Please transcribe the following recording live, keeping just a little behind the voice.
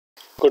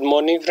Good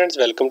morning friends,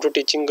 welcome to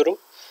teaching गुरु।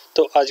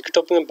 तो आज के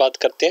टॉपिक में बात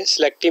करते हैं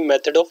selective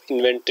method of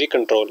inventory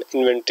control.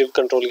 Inventory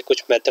control के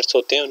कुछ मेथड्स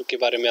होते हैं, उनके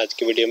बारे में आज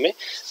की वीडियो में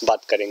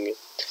बात करेंगे।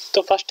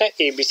 तो फर्स्ट है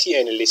एबीसी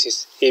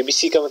एनालिसिस।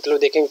 एबीसी का मतलब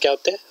देखेंगे क्या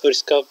होता है और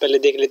इसका पहले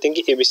देख लेते हैं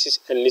कि एबीसी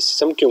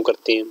एनालिसिस हम क्यों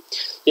करते हैं।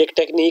 ये एक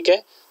टेक्निक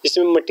है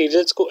जिसमें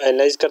मटेरियल्स को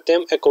एनालाइज करते हैं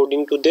हम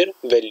अकॉर्डिंग टू देयर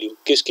वैल्यू,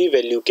 कि उसकी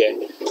वैल्यू क्या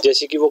है।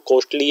 जैसे कि वो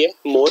कॉस्टली है,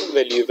 more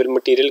valuable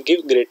material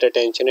give greater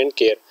attention and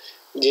care.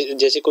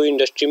 जैसे कोई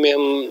इंडस्ट्री में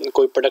हम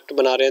कोई प्रोडक्ट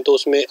बना रहे हैं तो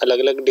उसमें अलग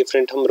अलग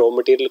डिफरेंट हम रॉ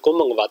मटेरियल को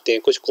मंगवाते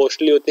हैं, कुछ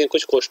कॉस्टली होते हैं,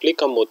 कुछ कॉस्टली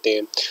कम होते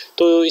हैं।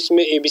 तो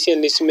इसमें एबीसी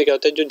एनालिसिस में क्या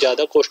होता है, जो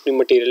ज़्यादा कॉस्टली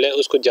मटेरियल है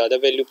उसको ज़्यादा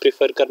वैल्यू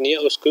प्रीफर करनी है,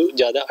 उसको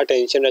ज़्यादा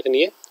अटेंशन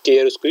रखनी है,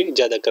 केयर उसकी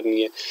ज़्यादा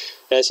करनी है।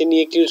 ऐसे नहीं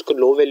है कि उसको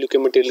लो वैल्यू के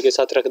मटेरियल के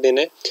साथ रख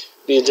देना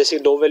है। जैसे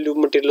लो वैल्यू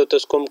मटेरियल होता है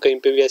उसको हम कहीं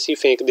पर भी ऐसे ही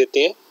फेंक देते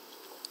हैं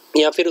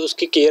या फिर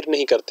उसकी केयर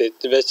नहीं करते।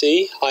 तो वैसे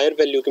ही हायर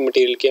वैल्यू के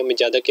मटेरियल की हमें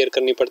ज़्यादा केयर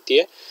करनी पड़ती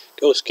है,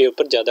 कि उसके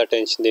ऊपर ज़्यादा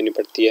अटेंशन देनी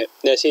पड़ती है।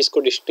 ऐसे इसको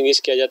डिस्टिंग्विश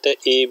किया जाता है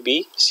ए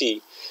बी सी।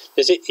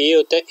 जैसे ए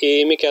होता है,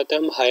 ए में क्या होता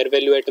है, हम हायर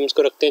वैल्यू आइटम्स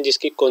को रखते हैं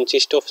जिसकी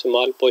consist of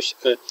small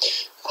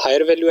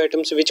higher value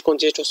items which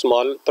consist of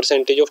small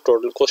percentage of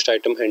total cost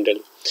item handle.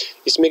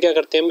 इसमें क्या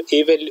करते हैं हम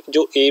ए वैल्यू,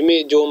 जो ए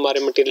में जो हमारे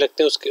मटेरियल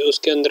लगते हैं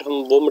उसके अंदर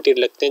हम वो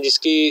मटेरियल लगते हैं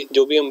जिसकी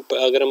जो भी हम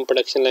अगर हम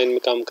प्रोडक्शन लाइन में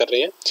काम कर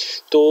रहे हैं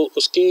तो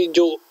उसकी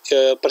जो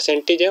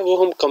परसेंटेज है वो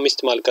हम कम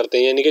इस्तेमाल करते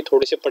हैं, यानी कि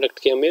थोड़े से प्रोडक्ट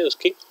की हमें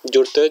उसकी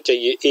जरूरत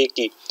चाहिए ए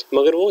की,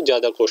 मगर वो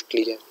ज़्यादा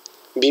कॉस्टली है।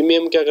 बी में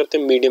हम क्या करते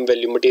हैं, मीडियम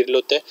वैल्यू मटेरियल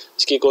होता है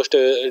जिसकी कॉस्ट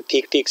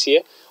ठीक ठीक सी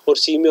है। और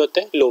सी में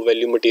होता है लो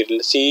वैल्यू मटेरियल।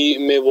 सी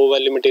में वो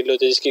वाले मटेरियल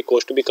होते हैं जिसकी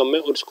कॉस्ट भी कम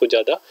है और उसको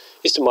ज़्यादा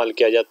इस्तेमाल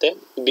किया जाता है।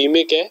 बी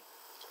में क्या है,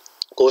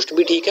 कॉस्ट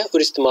भी ठीक है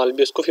और इस्तेमाल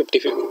भी उसको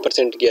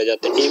 50% किया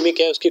जाता है। ए में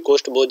क्या है, उसकी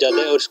कॉस्ट बहुत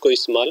ज़्यादा है और उसको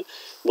इस्तेमाल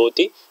बहुत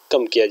ही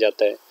कम किया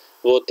जाता है।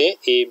 वो होते हैं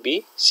ए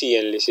बी सी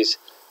एनालिसिस।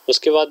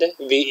 उसके बाद है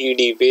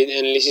VED, वेद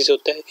एनालिसिस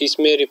होता है।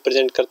 इसमें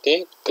रिप्रेजेंट करते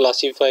हैं,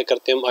 क्लासीफाई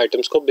करते हैं हम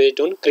आइटम्स को बेस्ड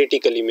ऑन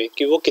क्रिटिकली में,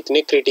 कि वो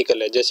कितने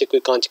क्रिटिकल है। जैसे कोई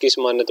कांच की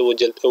सामान है तो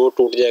वो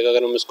टूट जाएगा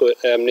अगर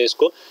हमने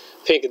इसको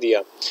फेंक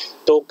दिया।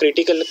 तो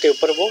क्रिटिकल के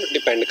ऊपर वो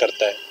डिपेंड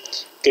करता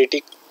है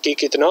कि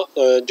कितना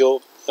जो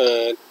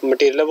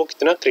मटेरियल है वो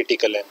कितना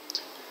क्रिटिकल है।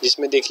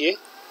 जिसमें देखिए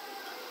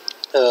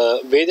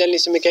वेद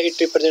एनालिसिस में क्या,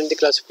 it represent the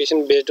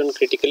classification based on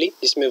critically.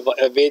 जिसमें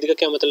वेद का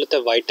क्या मतलब होता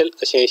है, वाइटल,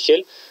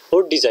 एसेंशियल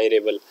और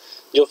डिजायरेबल।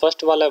 जो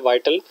फर्स्ट वाला है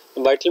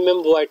वाइटल में हम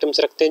वो आइटम्स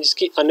रखते हैं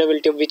जिसकी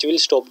अनएबिलिटी of which will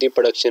stop the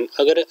production.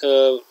 अगर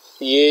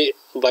ये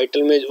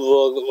वाइटल में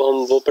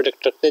हम वो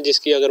प्रोडक्ट रखते हैं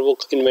जिसकी अगर वो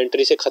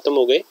इन्वेंटरी से ख़त्म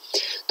हो गए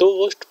तो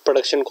वो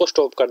प्रोडक्शन को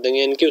स्टॉप कर देंगे,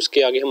 यानी कि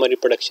उसके आगे हमारी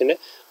प्रोडक्शन है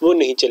वो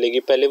नहीं चलेगी।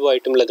 पहले वो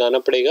आइटम लगाना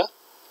पड़ेगा,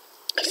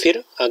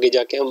 फिर आगे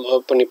जाके हम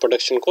अपनी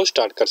प्रोडक्शन को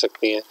स्टार्ट कर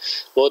सकते हैं।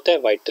 वो होता है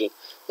वाइटल।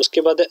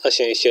 उसके बाद है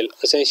असेंशियल।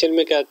 असेंशियल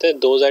में क्या आता है,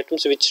 those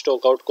items which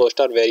stock out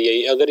cost are very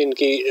high. अगर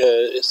इनकी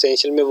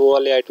असेंशियल में वो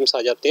वाले आइटम्स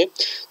आ जाते हैं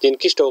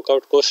जिनकी स्टॉक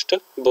आउट कॉस्ट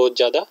बहुत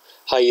ज़्यादा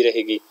हाई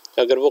रहेगी।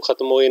 अगर वो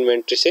ख़त्म हो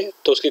इन्वेंट्री से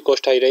तो उसकी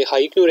कॉस्ट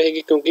हाई क्यों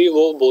रहेगी, क्योंकि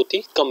वो बहुत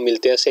ही कम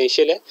मिलते हैं।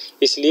 असेंशियल है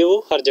इसलिए वो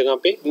हर जगह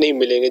पे नहीं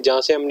मिलेंगे।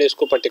 जहाँ से हमने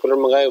इसको पर्टिकुलर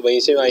मंगाया वहीं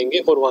से आएंगे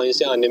और वहीं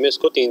से आने में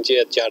इसको 3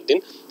 से 4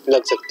 दिन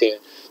लग सकते हैं,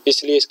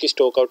 इसलिए इसकी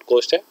स्टॉक आउट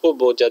कॉस्ट है वो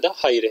बहुत ज़्यादा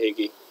हाई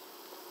रहेगी।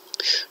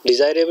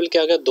 डिजायरेबल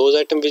क्या होगा, those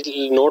item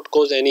will not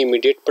cause any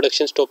immediate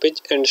production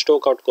stoppage and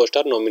stock out cost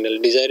are nominal.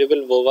 Desirable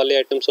वो वाले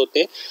आइटम्स होते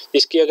हैं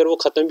जिसकी अगर वो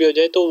ख़त्म भी हो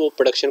जाए तो वो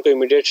प्रोडक्शन को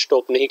इमीडिएट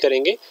स्टॉप नहीं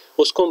करेंगे,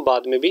 उसको हम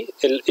बाद में भी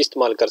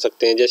इस्तेमाल कर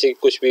सकते हैं। जैसे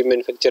कुछ भी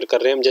मैन्युफैक्चर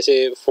कर रहे हैं हम,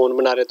 जैसे फ़ोन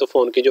बना रहे हैं तो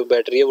फ़ोन की जो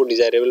बैटरी है वो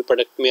डिजायरेबल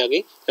प्रोडक्ट में आ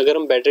गई, अगर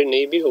हम बैटरी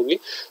नहीं भी होगी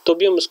तो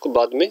भी हम उसको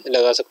बाद में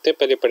लगा सकते हैं।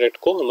 पहले प्रोडक्ट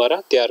को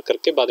हमारा तैयार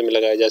करके बाद में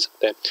लगाया जा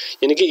सकता है,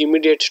 यानी कि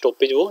इमीडिएट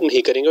स्टॉपेज वो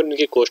नहीं करेंगे और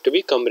उनकी कॉस्ट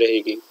भी कम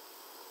रहेगी।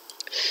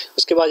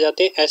 उसके बाद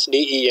जाते हैं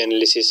SDE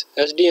एनालिसिस।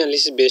 SDE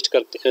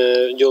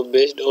एनालिसिस जो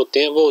बेस्ड होते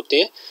हैं वो होते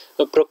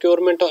हैं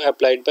प्रोक्योरमेंट और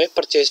अप्लाइड बाय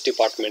परचेज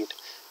डिपार्टमेंट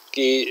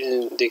की।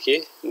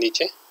 देखिए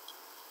नीचे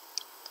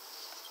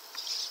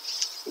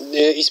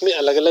इसमें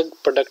अलग अलग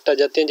प्रोडक्ट आ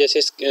जाते हैं। जैसे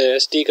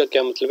SDE का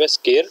क्या मतलब है,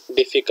 स्केयर,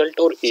 डिफिकल्ट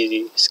और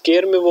इजी।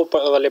 स्केयर में वो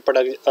वाले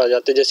प्रोडक्ट आ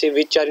जाते हैं जैसे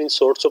which are in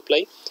short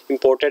supply,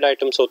 imported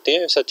items होते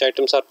हैं। सच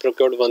items are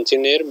procured once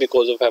in year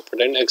because of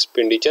effort and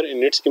expenditure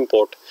in its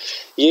import.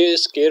 ये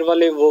स्केयर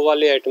वाले वो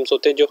वाले आइटम्स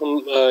होते हैं जो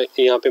हम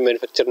यहाँ पे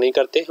मैन्युफैक्चर नहीं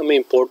करते,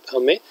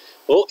 हमें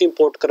वो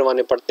इम्पोर्ट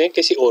करवाने पड़ते हैं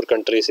किसी और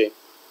कंट्री से,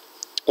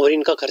 और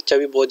इनका खर्चा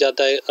भी बहुत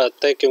ज़्यादा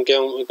आता है क्योंकि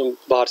हम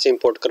बाहर से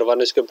इंपोर्ट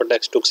करवाने उसके ऊपर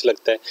टैक्स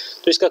लगता है,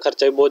 तो इसका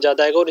खर्चा भी बहुत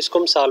ज़्यादा आएगा। और इसको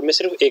हम साल में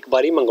सिर्फ एक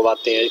बार ही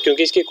मंगवाते हैं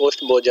क्योंकि इसकी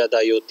कॉस्ट बहुत ज़्यादा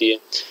ही होती है।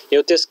 ये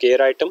होते हैं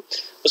स्केयर आइटम।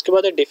 उसके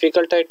बाद है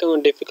डिफिकल्ट आइटम।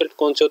 डिफिकल्ट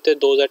कौन से होते हैं,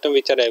 those item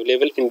which are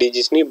available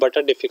indigenously but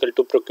are difficult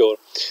to procure.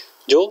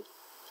 जो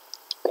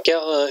क्या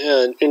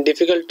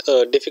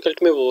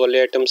डिफ़िकल्ट में वो वाले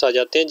आइटम्स आ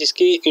जाते हैं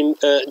जिसकी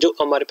जो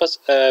हमारे पास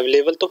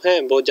अवेलेबल तो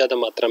हैं बहुत ज़्यादा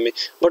मात्रा में,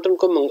 बट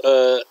उनको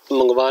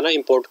मंगवाना,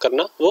 इंपोर्ट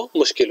करना वो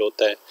मुश्किल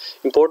होता है।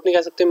 इंपोर्ट नहीं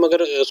कह सकते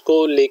मगर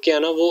उसको लेके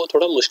आना वो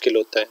थोड़ा मुश्किल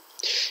होता है।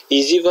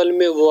 इजी वाले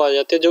में वो आ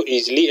जाते हैं जो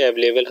इजीली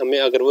अवेलेबल, हमें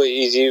अगर वो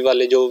इजी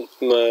वाले जो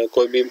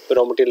कोई भी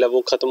रॉ मटेरियल है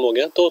वो ख़त्म हो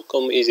गया तो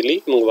हम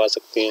इजीली मंगवा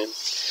सकते हैं।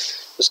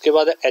 उसके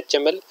बाद है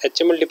HML।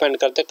 HML डिपेंड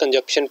करता है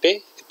कंजप्शन पे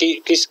कि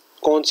किस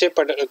कौन से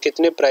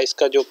कितने प्राइस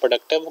का जो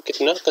प्रोडक्ट है वो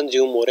कितना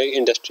कंज्यूम हो रहा है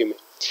इंडस्ट्री में।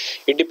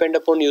 It depend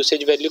upon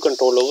usage value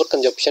control over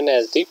consumption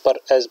as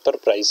per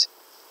price,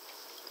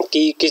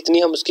 कि कितनी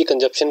हम उसकी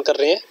कंजप्शन कर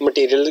रहे हैं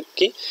मटेरियल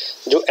की,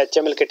 जो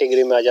HML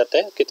कैटेगरी में आ जाता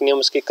है, कितनी हम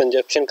उसकी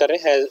कंजप्शन कर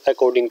रहे हैं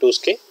अकॉर्डिंग टू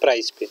उसके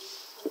प्राइस पे।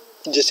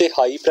 जैसे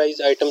high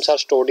price items are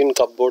stored in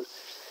cupboard,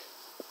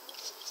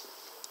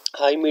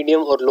 high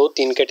medium और लो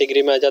 3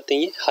 कैटेगरी में आ जाते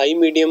हैं। हाई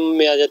मीडियम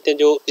में आ जाते हैं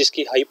जो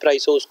जिसकी हाई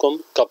प्राइस हो उसको हम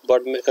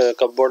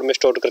कपबोर्ड में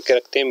स्टोर करके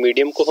रखते हैं।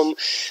 मीडियम को हम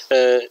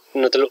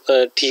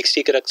मतलब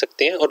ठीक रख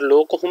सकते हैं और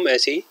लो को हम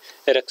ऐसे ही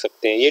रख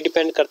सकते हैं। ये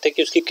डिपेंड करता है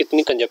कि उसकी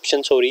कितनी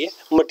कंजप्शन हो रही है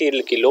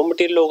मटेरियल की। लो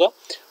मटेरियल होगा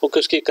वो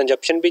उसकी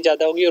कंजप्शन भी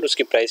ज़्यादा होगी और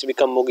उसकी प्राइस भी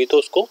कम होगी, तो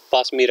उसको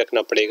पास में ही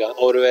रखना पड़ेगा।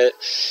 और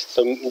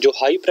जो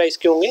हाई प्राइस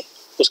के होंगे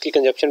उसकी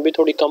कंजप्शन भी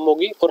थोड़ी कम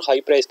होगी और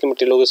हाई प्राइस के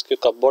मटेरियल होगा उसके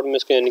कपबोर्ड में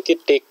उसको यानी कि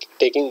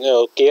टेकिंग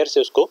केयर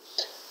से उसको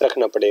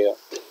रखना पड़ेगा।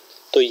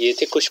 तो ये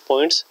थे कुछ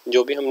पॉइंट्स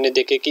जो भी हमने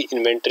देखे कि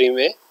इन्वेंट्री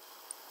में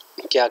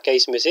क्या क्या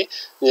इसमें से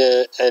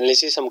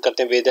एनालिसिस हम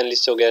करते हैं। वेद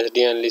एनालिसिस हो गया,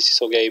 एसडी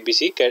एनालिसिस हो गया,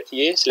 ABC,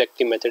 ये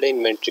सिलेक्टिव मेथड है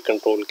इन्वेंट्री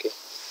कंट्रोल के।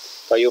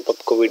 आई होप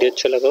आपको वीडियो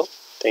अच्छा लगा हो।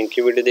 थैंक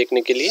यू वीडियो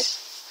देखने के लिए।